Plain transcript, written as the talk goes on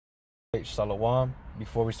Shalom.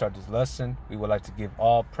 Before we start this lesson, we would like to give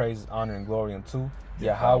all praise, honor, and glory unto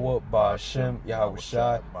Yahweh, Ba'ashem, Yahweh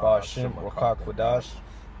Shai, Ba'ashem, Rakak Kodash.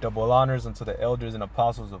 Double honors unto the elders and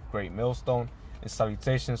apostles of Great Millstone, and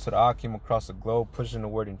salutations to the Akim across the globe, pushing the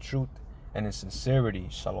word in truth and in sincerity.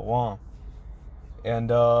 Shalom. And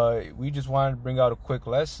we just wanted to bring out a quick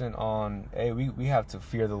lesson on, hey, we have to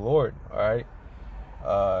fear the Lord, all right?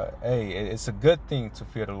 Hey, it's a good thing to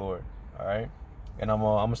fear the Lord, all right? And I'm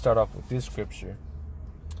gonna start off with this scripture.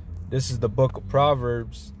 This is the book of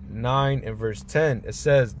Proverbs 9 and verse 10. It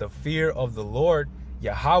says, the fear of the Lord,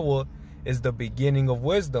 Yahweh, is the beginning of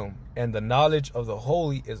wisdom, and the knowledge of the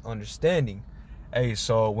holy is understanding. Hey,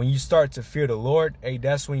 so when you start to fear the Lord, hey,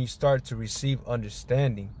 that's when you start to receive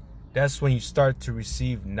understanding. That's when you start to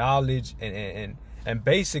receive knowledge and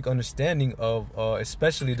basic understanding of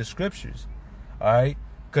especially the scriptures. All right?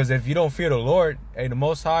 Because if you don't fear the Lord, hey, the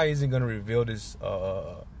Most High isn't going to reveal this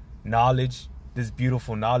knowledge, this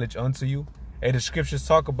beautiful knowledge unto you. Hey, the scriptures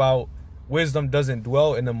talk about wisdom doesn't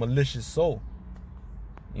dwell in a malicious soul.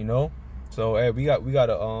 You know? So, hey, we got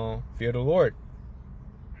to fear the Lord.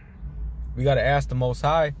 We got to ask the Most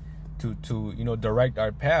High to you know, direct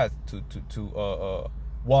our path, to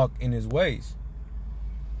walk in His ways.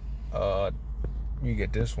 You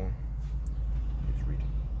get this one.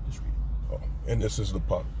 And this is the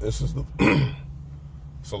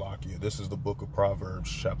Salakia. This is the book of Proverbs,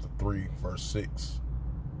 chapter 3, verse 6.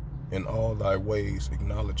 In all thy ways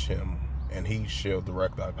acknowledge him, and he shall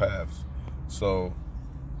direct thy paths. So,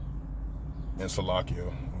 in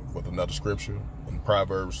Salakia, with another scripture, in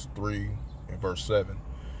Proverbs 3 and verse 7,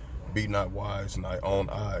 be not wise in thy own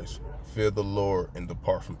eyes, fear the Lord and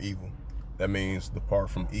depart from evil. That means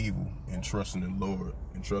depart from evil and trusting in the Lord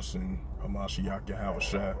and trusting Hamashiach Yahweh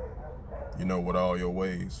Shai. You know, with all your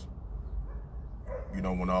ways, you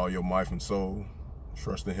know, with all your might and soul,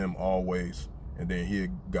 trust in him always, and then he'll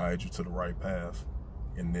guide you to the right path.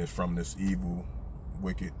 And then from this evil,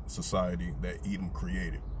 wicked society that Edom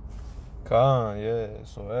created. Yeah.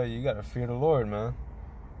 So, hey, you got to fear the Lord, man.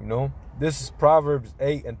 You know, this is Proverbs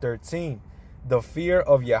 8 and 13. The fear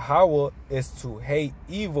of Yahweh is to hate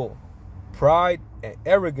evil, pride and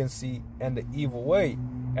arrogancy, and the evil way,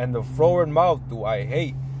 and the froward mouth do I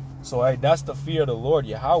hate. So, hey, that's the fear of the Lord,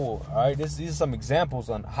 Yahweh, all right? These are some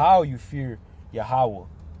examples on how you fear Yahweh, all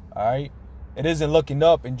right? It isn't looking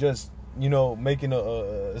up and just, you know, making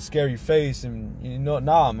a scary face and, you know,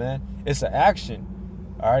 nah, man. It's an action,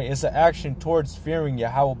 all right? It's an action towards fearing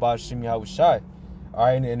Yahweh, Ba'ashem, Yahweh Shai, all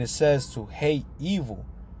right? And it says to hate evil.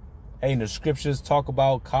 Hey, and the scriptures talk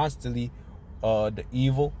about constantly the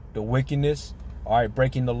evil, the wickedness, all right?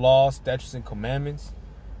 Breaking the laws, statutes, and commandments,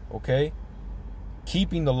 okay?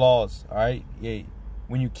 Keeping the laws, all right? Yeah.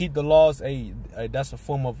 When you keep the laws, hey, that's a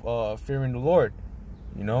form of fearing the Lord,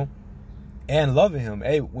 you know, and loving him.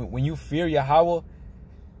 Hey, when you fear Yahweh,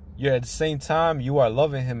 you're at the same time you are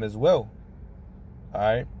loving him as well, all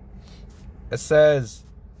right? It says,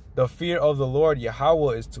 the fear of the Lord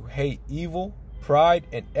Yahweh is to hate evil, pride,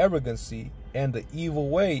 and arrogancy, and the evil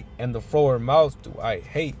way, and the froward mouth do I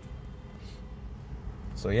hate.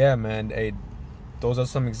 So yeah, man, hey, those are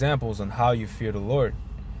some examples on how you fear the Lord.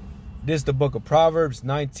 This is the book of Proverbs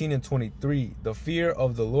 19 and 23. The fear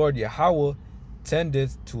of the Lord Yahweh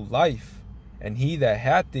tendeth to life, and he that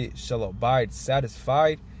hath it shall abide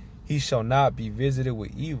satisfied. He shall not be visited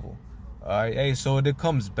with evil. All right, hey, so there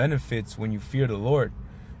comes benefits when you fear the Lord.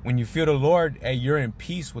 When you fear the Lord, hey, you're in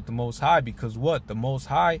peace with the Most High, because what? The Most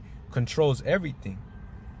High controls everything.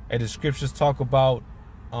 And the scriptures talk about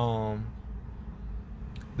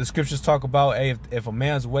hey, if a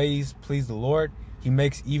man's ways please the Lord, he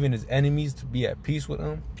makes even his enemies to be at peace with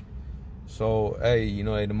him. So, hey, you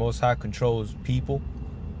know, the Most High controls people,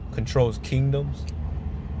 controls kingdoms,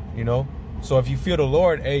 you know. So if you fear the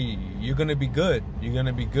Lord, hey, you're going to be good. You're going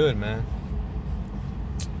to be good, man.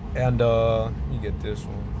 And you get this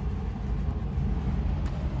one.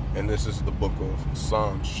 And this is the book of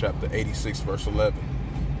Psalms, chapter 86, verse 11.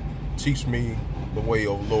 Teach me the way,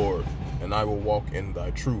 O Lord, and I will walk in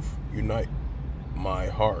thy truth. Unite my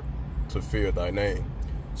heart to fear thy name.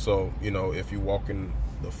 So, you know, if you walk in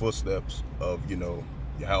the footsteps of, you know,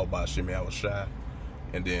 Yahweh Ba'ashem Yahweh Shai,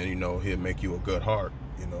 and then, you know, he'll make you a good heart,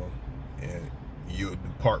 you know, and you'll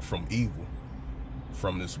depart from evil,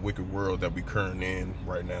 from this wicked world that we currently in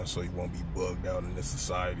right now, so you won't be bugged out in this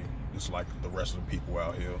society. Just like the rest of the people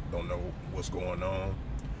out here don't know what's going on.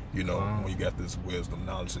 You know, when you got this wisdom,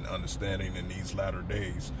 knowledge, and understanding in these latter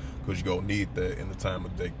days, because you're going to need that in the time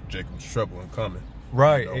of Jacob's trouble and coming.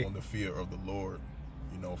 Right. You know, on the fear of the Lord,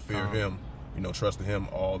 you know, fear him, you know, trust in him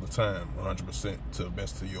all the time, 100% to the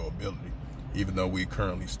best of your ability. even though we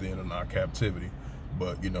currently still in our captivity.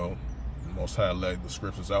 But, you know, the Most High laid the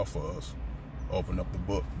scriptures out for us. Open up the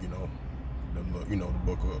book, you know, the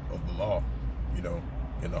book of the law, you know,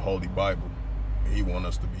 in the Holy Bible. And he wants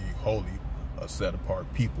us to be holy, a set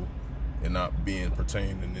apart people, and not being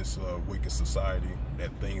pertained in this wicked society,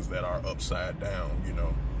 that things that are upside down, you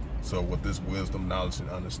know. So with this wisdom, knowledge, and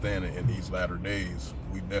understanding in these latter days,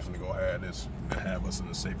 we definitely gonna have us in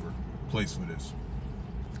a safer place for this.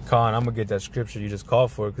 Khan, I'm gonna get that scripture you just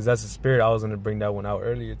called for, because that's the spirit. I was gonna bring that one out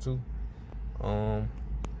earlier too. Khan.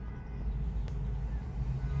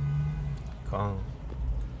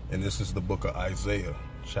 And this is the book of Isaiah,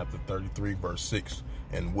 chapter 33, verse 6.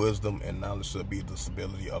 And wisdom and knowledge shall be the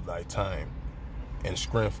stability of thy time, and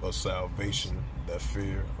strength of salvation. That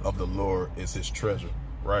fear of the Lord is his treasure.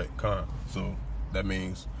 Right, Khan. So that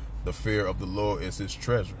means the fear of the Lord is his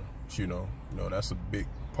treasure. You know, that's a big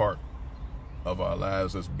part of our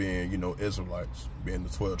lives as being, you know, Israelites, being the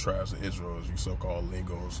 12 tribes of Israel, as you so-called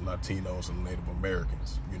Lingos, Latinos, and Native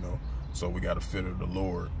Americans, you know. So we got to fear the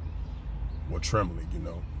Lord with trembling, you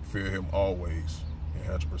know. Fear him always,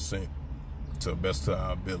 100%, to the best of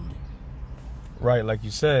our ability. Right, like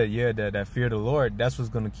you said, yeah, that fear of the Lord, that's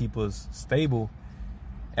what's going to keep us stable.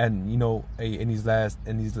 And, you know, in these last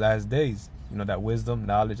days, you know, that wisdom,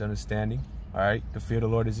 knowledge, understanding, all right, the fear of the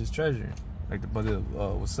Lord is his treasure, like the brother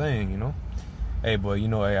was saying, you know. Hey, but, you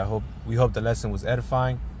know, hey, we hope the lesson was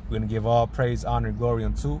edifying. We're going to give all praise, honor, and glory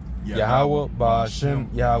unto Yahweh,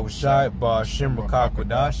 Ba'ashem, Yahweh Shai, Ba'ashem, Rakak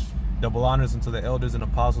Wadash. Double honors unto the elders and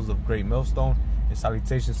apostles of Great Millstone, and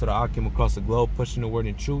salutations to the Akim across the globe, pushing the word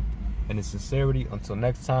in truth and in sincerity. Until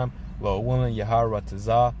next time, Lord willing, Yahweh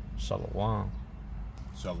Ratazah, Shalom.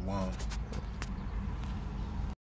 Shalom.